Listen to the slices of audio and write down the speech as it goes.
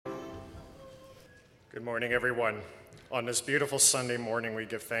Good morning, everyone. On this beautiful Sunday morning, we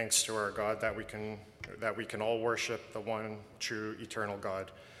give thanks to our God that we can all worship the one true eternal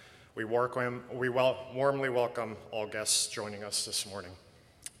God. We warmly welcome all guests joining us this morning.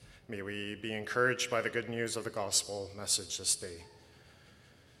 May we be encouraged by the good news of the gospel message this day.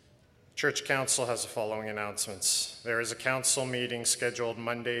 Church Council has the following announcements. There is a council meeting scheduled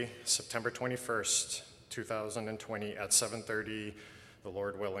Monday, September 21st, 2020 at 7:30, the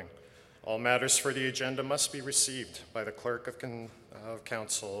Lord willing. All matters for the agenda must be received by the Clerk of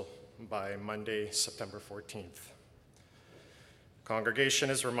Council by Monday, September 14th.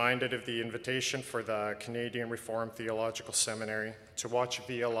 Congregation is reminded of the invitation for the Canadian Reformed Theological Seminary to watch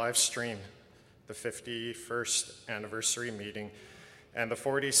via live stream the 51st anniversary meeting and the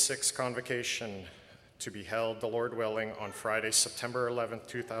 46th convocation to be held, the Lord willing, on Friday, September 11th,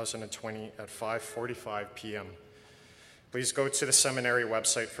 2020 at 5:45 p.m. Please go to the seminary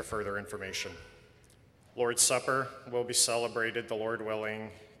website for further information. Lord's Supper will be celebrated, the Lord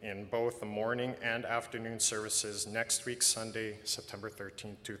willing, in both the morning and afternoon services next week, Sunday, September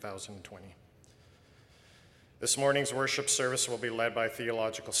 13, 2020. This morning's worship service will be led by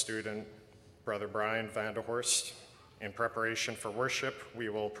theological student, Brother Brian Vanderhorst. In preparation for worship, we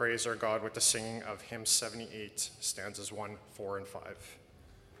will praise our God with the singing of hymn 78, stanzas 1, 4, and 5.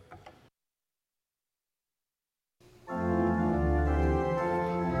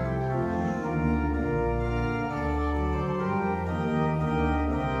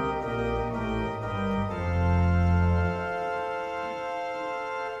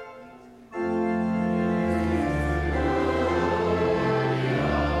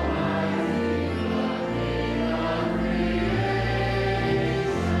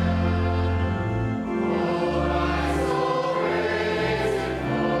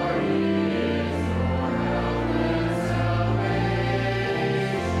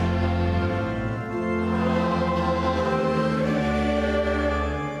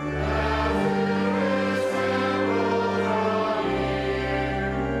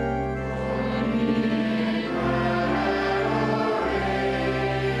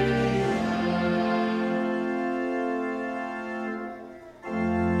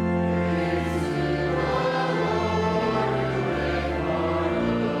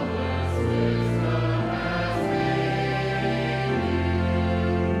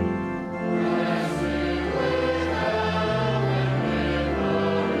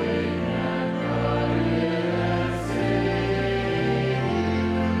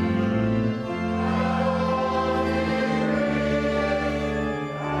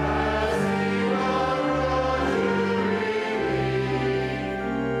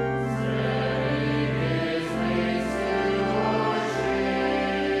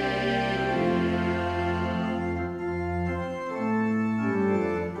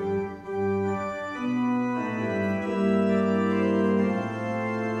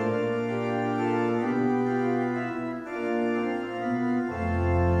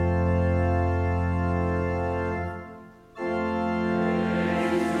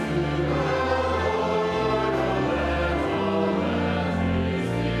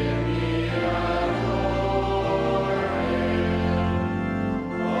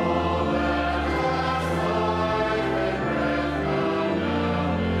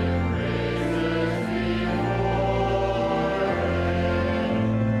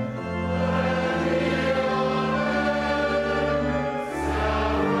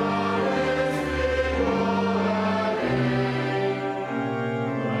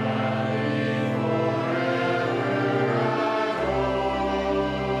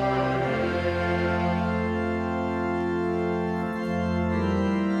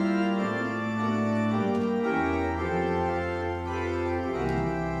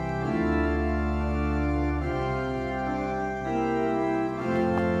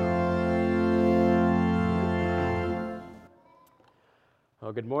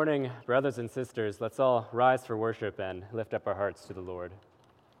 Well, good morning, brothers and sisters. Let's all rise for worship and lift up our hearts to the Lord.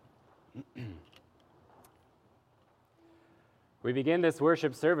 We begin this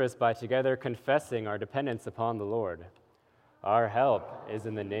worship service by together confessing our dependence upon the Lord. Our help is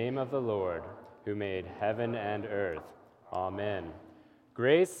in the name of the Lord, who made heaven and earth. Amen.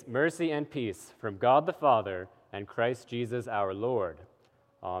 Grace, mercy, and peace from God the Father and Christ Jesus our Lord.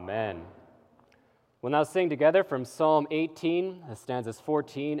 Amen. We'll now sing together from Psalm 18, stanzas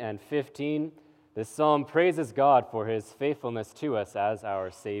 14 and 15. This psalm praises God for his faithfulness to us as our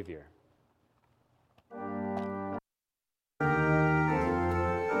Savior.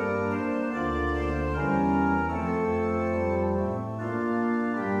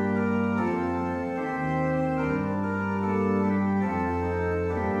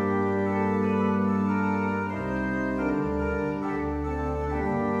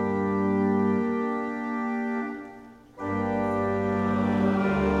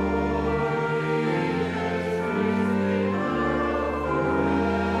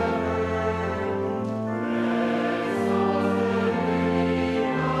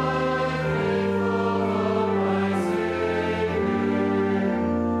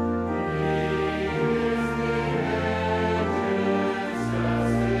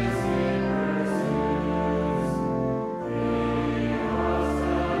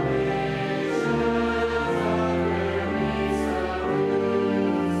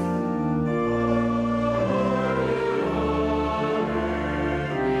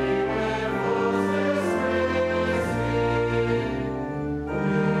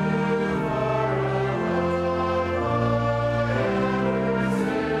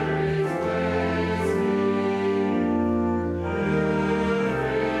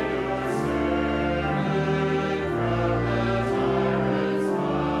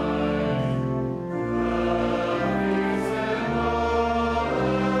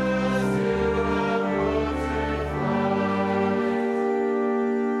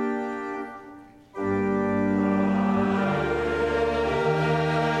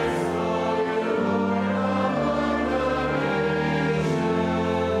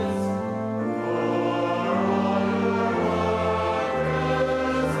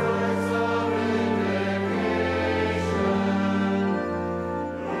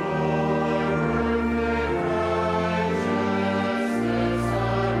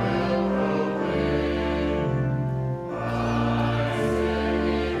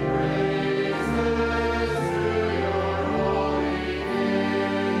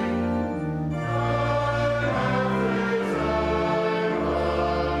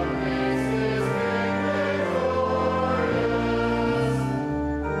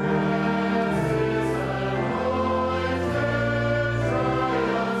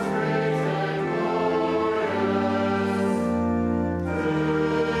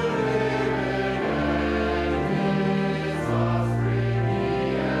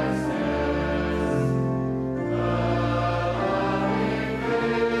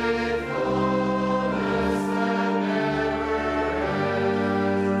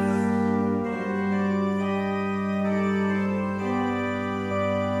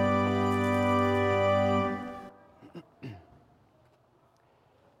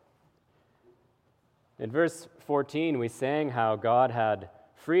 In verse 14, we sang how God had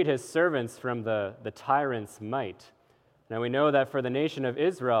freed his servants from the tyrant's might. Now we know that for the nation of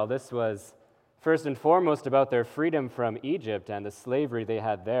Israel, this was first and foremost about their freedom from Egypt and the slavery they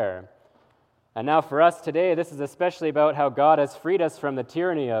had there. And now for us today, this is especially about how God has freed us from the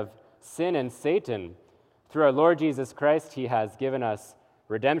tyranny of sin and Satan. Through our Lord Jesus Christ, he has given us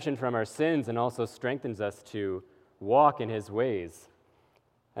redemption from our sins and also strengthens us to walk in his ways.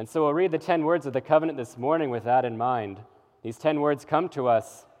 And so we'll read the 10 words of the covenant this morning with that in mind. These 10 words come to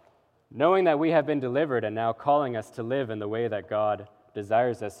us knowing that we have been delivered and now calling us to live in the way that God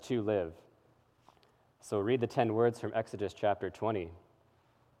desires us to live. So read the 10 words from Exodus chapter 20.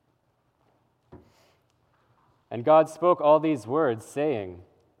 And God spoke all these words, saying,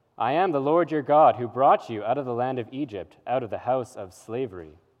 I am the Lord your God who brought you out of the land of Egypt, out of the house of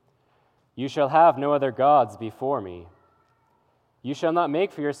slavery. You shall have no other gods before me. You shall not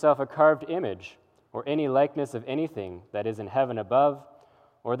make for yourself a carved image, or any likeness of anything that is in heaven above,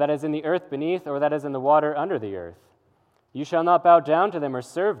 or that is in the earth beneath, or that is in the water under the earth. You shall not bow down to them or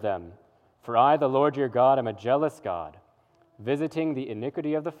serve them, for I, the Lord your God, am a jealous God, visiting the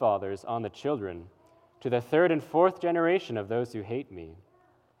iniquity of the fathers on the children, to the third and fourth generation of those who hate me,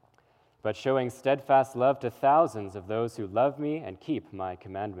 but showing steadfast love to thousands of those who love me and keep my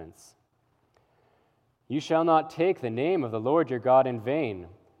commandments. You shall not take the name of the Lord your God in vain,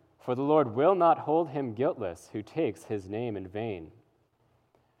 for the Lord will not hold him guiltless who takes his name in vain.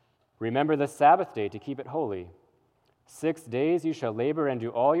 Remember the Sabbath day to keep it holy. 6 days you shall labor and do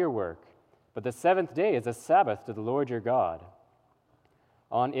all your work, but the seventh day is a Sabbath to the Lord your God.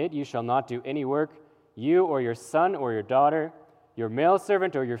 On it you shall not do any work, you or your son or your daughter, your male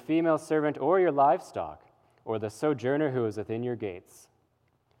servant or your female servant, or your livestock, or the sojourner who is within your gates.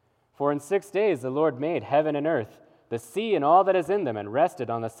 For in 6 days the Lord made heaven and earth, the sea and all that is in them, and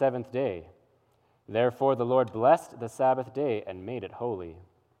rested on the seventh day. Therefore the Lord blessed the Sabbath day and made it holy.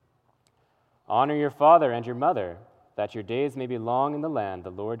 Honor your father and your mother, that your days may be long in the land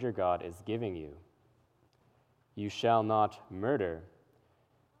the Lord your God is giving you. You shall not murder.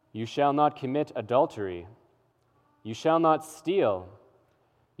 You shall not commit adultery. You shall not steal.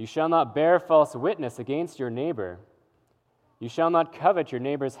 You shall not bear false witness against your neighbor. You shall not covet your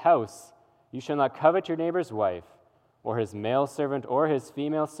neighbor's house. You shall not covet your neighbor's wife, or his male servant, or his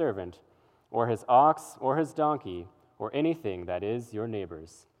female servant, or his ox, or his donkey, or anything that is your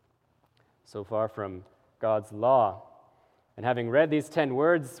neighbor's. So far from God's law. And having read these 10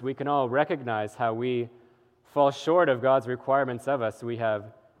 words, we can all recognize how we fall short of God's requirements of us. We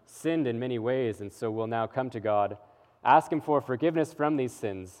have sinned in many ways, and so we'll now come to God, ask him for forgiveness from these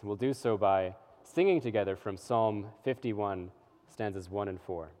sins. We'll do so by singing together from Psalm 51, stanzas 1 and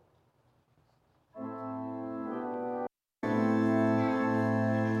 4.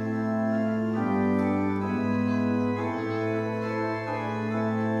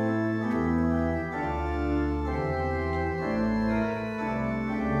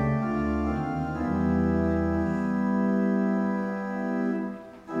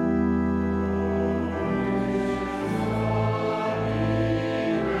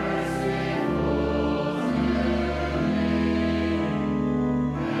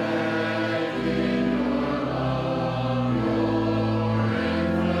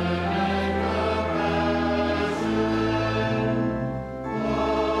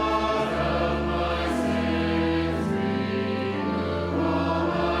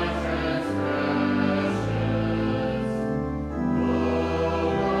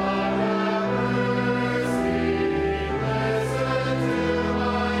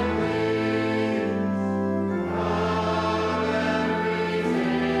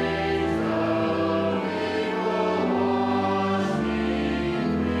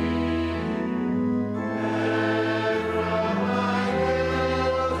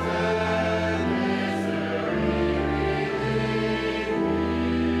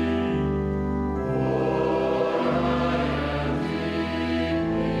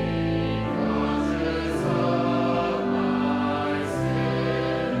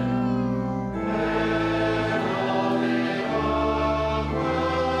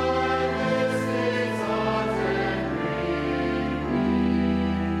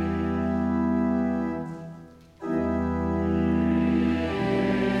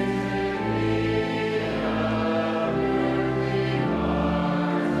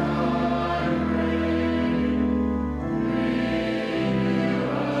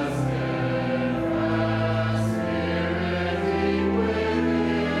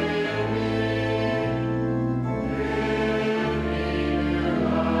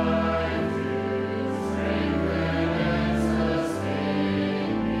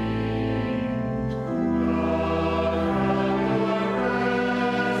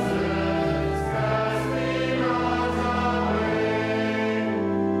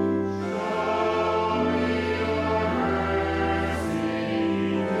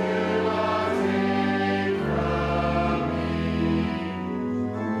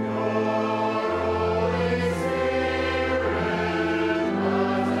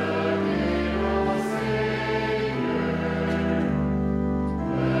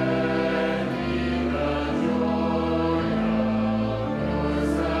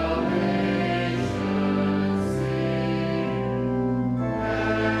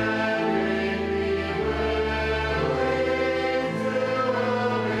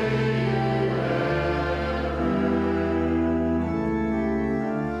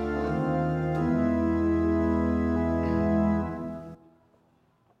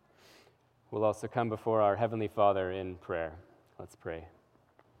 We'll also come before our Heavenly Father in prayer. Let's pray.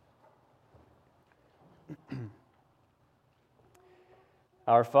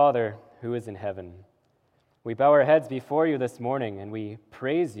 Our Father, who is in heaven, we bow our heads before you this morning, and we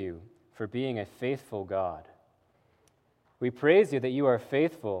praise you for being a faithful God. We praise you that you are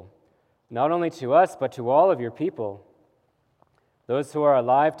faithful, not only to us, but to all of your people, those who are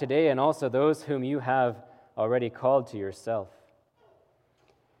alive today and also those whom you have already called to yourself.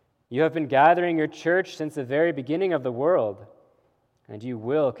 You have been gathering your church since the very beginning of the world, and you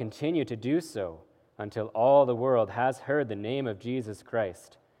will continue to do so until all the world has heard the name of Jesus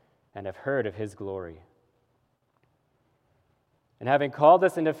Christ and have heard of his glory. And having called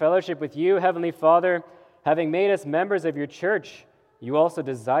us into fellowship with you, Heavenly Father, having made us members of your church, you also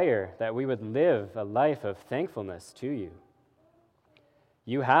desire that we would live a life of thankfulness to you.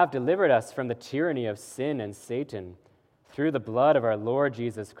 You have delivered us from the tyranny of sin and Satan through the blood of our Lord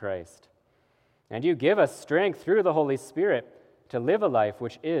Jesus Christ. And you give us strength through the Holy Spirit to live a life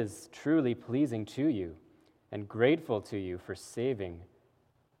which is truly pleasing to you and grateful to you for saving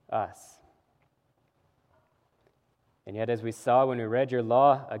us. And yet, as we saw when we read your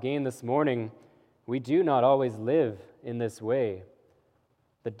law again this morning, we do not always live in this way.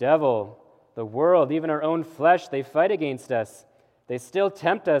 The devil, the world, even our own flesh, they fight against us. They still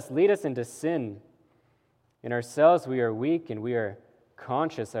tempt us, lead us into sin. In ourselves, we are weak and we are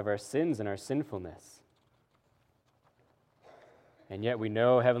conscious of our sins and our sinfulness. And yet we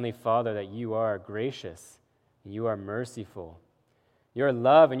know, Heavenly Father, that you are gracious, and you are merciful. Your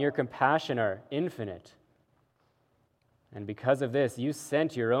love and your compassion are infinite. And because of this, you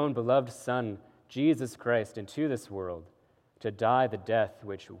sent your own beloved Son, Jesus Christ, into this world to die the death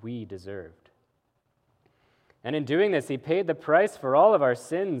which we deserved. And in doing this, he paid the price for all of our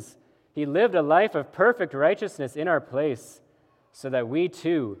sins. He lived a life of perfect righteousness in our place, so that we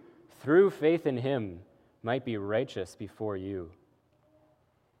too, through faith in him, might be righteous before you.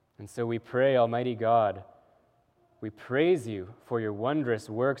 And so we pray, Almighty God, we praise you for your wondrous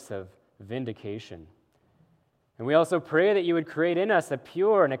works of vindication. And we also pray that you would create in us a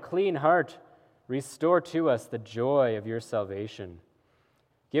pure and a clean heart, restore to us the joy of your salvation.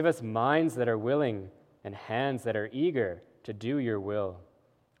 Give us minds that are willing and hands that are eager to do your will,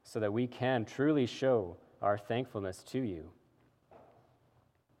 so that we can truly show our thankfulness to you.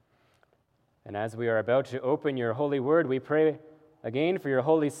 And as we are about to open your holy word, we pray again for your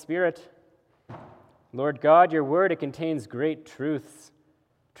Holy Spirit. Lord God, your word, it contains great truths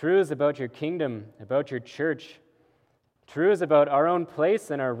about your kingdom, about your church, truths about our own place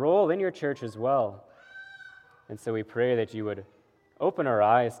and our role in your church as well. And so we pray that you would open our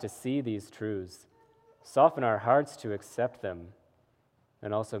eyes to see these truths, soften our hearts to accept them,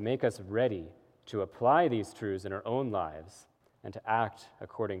 and also make us ready to apply these truths in our own lives and to act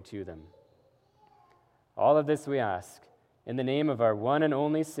according to them. All of this we ask in the name of our one and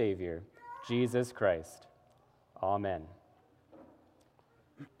only Savior, Jesus Christ. Amen.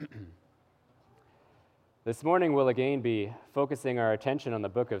 This morning we'll again be focusing our attention on the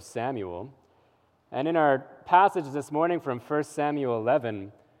book of Samuel. And in our passage this morning from 1 Samuel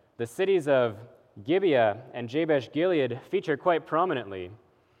 11, the cities of Gibeah and Jabesh-Gilead feature quite prominently.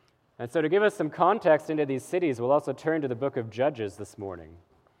 And so to give us some context into these cities, we'll also turn to the book of Judges this morning.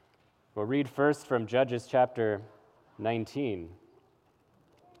 We'll read first from Judges chapter 19.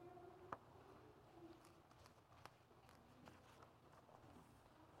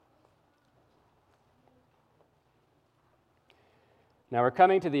 Now we're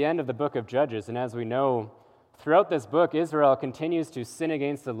coming to the end of the book of Judges, and as we know, throughout this book, Israel continues to sin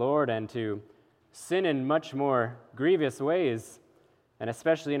against the Lord and to sin in much more grievous ways. And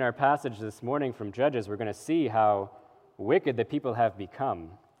especially in our passage this morning from Judges, we're going to see how wicked the people have become.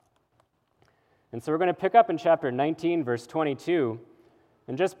 And so we're going to pick up in chapter 19, verse 22.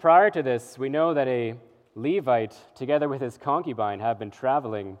 And just prior to this, we know that a Levite, together with his concubine, have been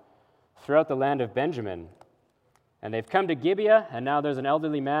traveling throughout the land of Benjamin. And they've come to Gibeah, and now there's an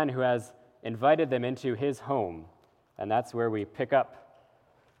elderly man who has invited them into his home. And that's where we pick up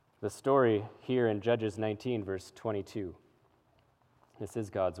the story here in Judges 19, verse 22. This is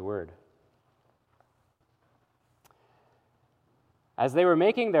God's word. As they were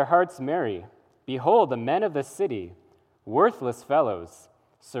making their hearts merry, behold, the men of the city, worthless fellows,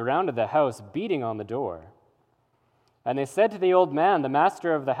 surrounded the house, beating on the door. And they said to the old man, the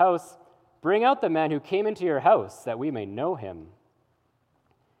master of the house, "Bring out the man who came into your house, that we may know him."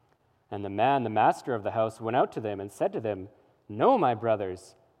 And the man, the master of the house, went out to them and said to them, "No, my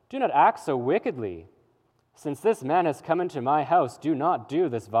brothers, do not act so wickedly. Since this man has come into my house, do not do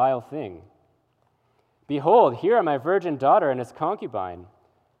this vile thing. Behold, here are my virgin daughter and his concubine.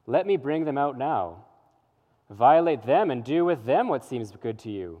 Let me bring them out now. Violate them and do with them what seems good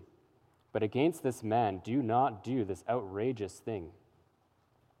to you. But against this man do not do this outrageous thing."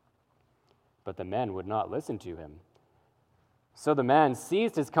 But the men would not listen to him. So the man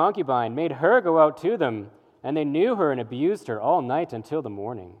seized his concubine, made her go out to them, and they knew her and abused her all night until the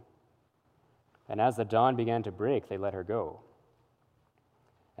morning. And as the dawn began to break, they let her go.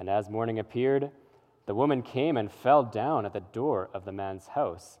 And as morning appeared, the woman came and fell down at the door of the man's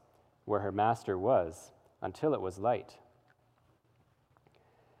house, where her master was, until it was light.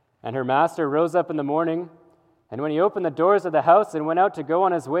 And her master rose up in the morning, and when he opened the doors of the house and went out to go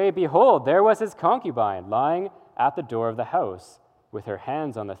on his way, behold, there was his concubine lying at the door of the house, with her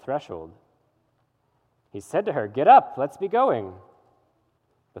hands on the threshold. He said to her, "Get up, let's be going."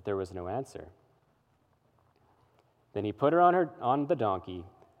 But there was no answer. Then he put her on the donkey,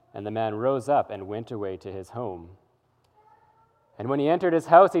 and the man rose up and went away to his home. And when he entered his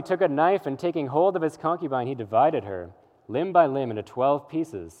house, he took a knife, and taking hold of his concubine, he divided her, limb by limb, into 12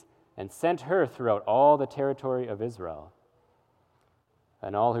 pieces, and sent her throughout all the territory of Israel.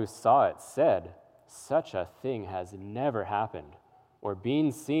 And all who saw it said, "Such a thing has never happened, or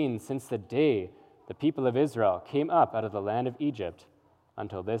been seen since the day the people of Israel came up out of the land of Egypt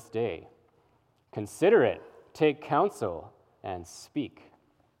until this day. Consider it, take counsel, and speak."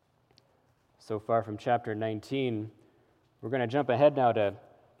 So far from chapter 19, we're going to jump ahead now to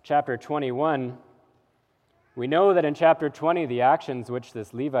chapter 21. We know that in chapter 20, the actions which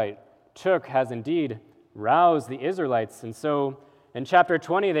this Levite took has indeed roused the Israelites. And so in chapter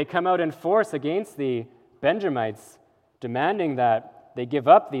 20, they come out in force against the Benjamites, demanding that they give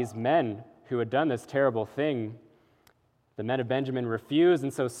up these men who had done this terrible thing. The men of Benjamin refuse,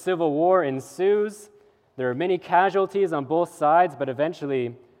 and so civil war ensues. There are many casualties on both sides, but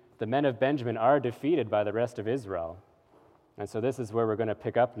eventually the men of Benjamin are defeated by the rest of Israel. And so this is where we're going to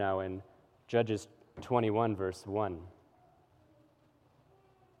pick up now in Judges 21, verse 1.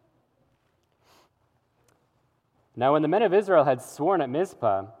 "Now when the men of Israel had sworn at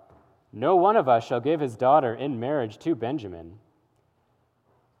Mizpah, 'No one of us shall give his daughter in marriage to Benjamin.'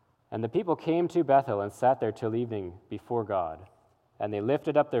 And the people came to Bethel and sat there till evening before God, and they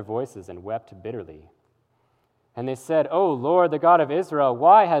lifted up their voices and wept bitterly. And they said, 'O Lord, the God of Israel,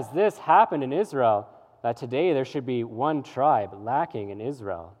 why has this happened in Israel, that today there should be one tribe lacking in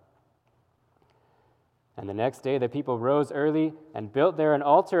Israel?' And the next day the people rose early and built there an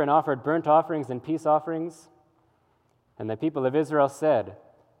altar and offered burnt offerings and peace offerings. And the people of Israel said,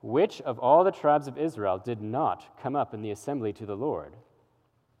 'Which of all the tribes of Israel did not come up in the assembly to the Lord?'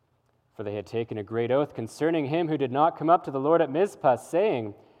 For they had taken a great oath concerning him who did not come up to the Lord at Mizpah,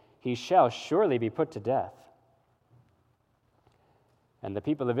 saying, 'He shall surely be put to death.' And the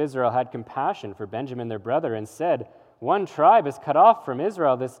people of Israel had compassion for Benjamin their brother, and said, 'One tribe is cut off from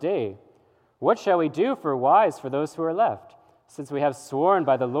Israel this day. What shall we do for wives for those who are left, since we have sworn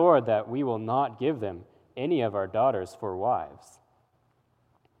by the Lord that we will not give them any of our daughters for wives?'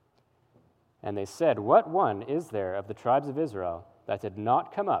 And they said, 'What one is there of the tribes of Israel that did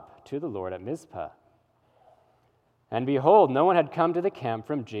not come up to the Lord at Mizpah?' And behold, no one had come to the camp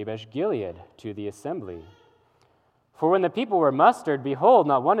from Jabesh-Gilead to the assembly. For when the people were mustered, behold,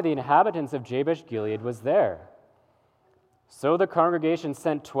 not one of the inhabitants of Jabesh-Gilead was there. So the congregation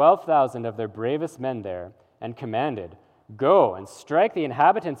sent 12,000 of their bravest men there, and commanded, 'Go and strike the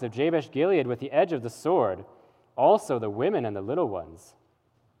inhabitants of Jabesh-Gilead with the edge of the sword, also the women and the little ones.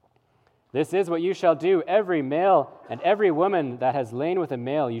 This is what you shall do. Every male and every woman that has lain with a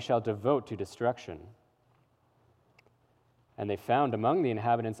male you shall devote to destruction.' And they found among the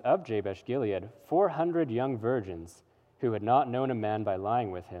inhabitants of Jabesh-Gilead 400 young virgins who had not known a man by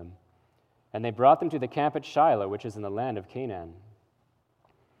lying with him. And they brought them to the camp at Shiloh, which is in the land of Canaan.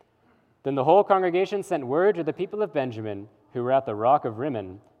 Then the whole congregation sent word to the people of Benjamin, who were at the rock of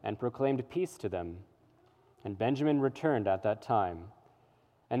Rimmon, and proclaimed peace to them. And Benjamin returned at that time.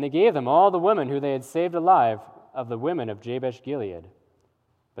 And they gave them all the women who they had saved alive of the women of Jabesh-Gilead.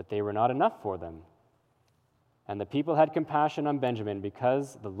 But they were not enough for them. And the people had compassion on Benjamin,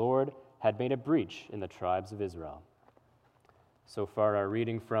 because the Lord had made a breach in the tribes of Israel." So far, our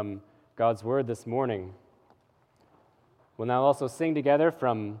reading from God's Word this morning. We'll now also sing together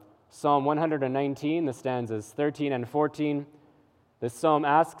from Psalm 119, the stanzas 13 and 14. This psalm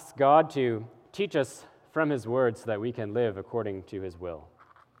asks God to teach us from His Word so that we can live according to His will.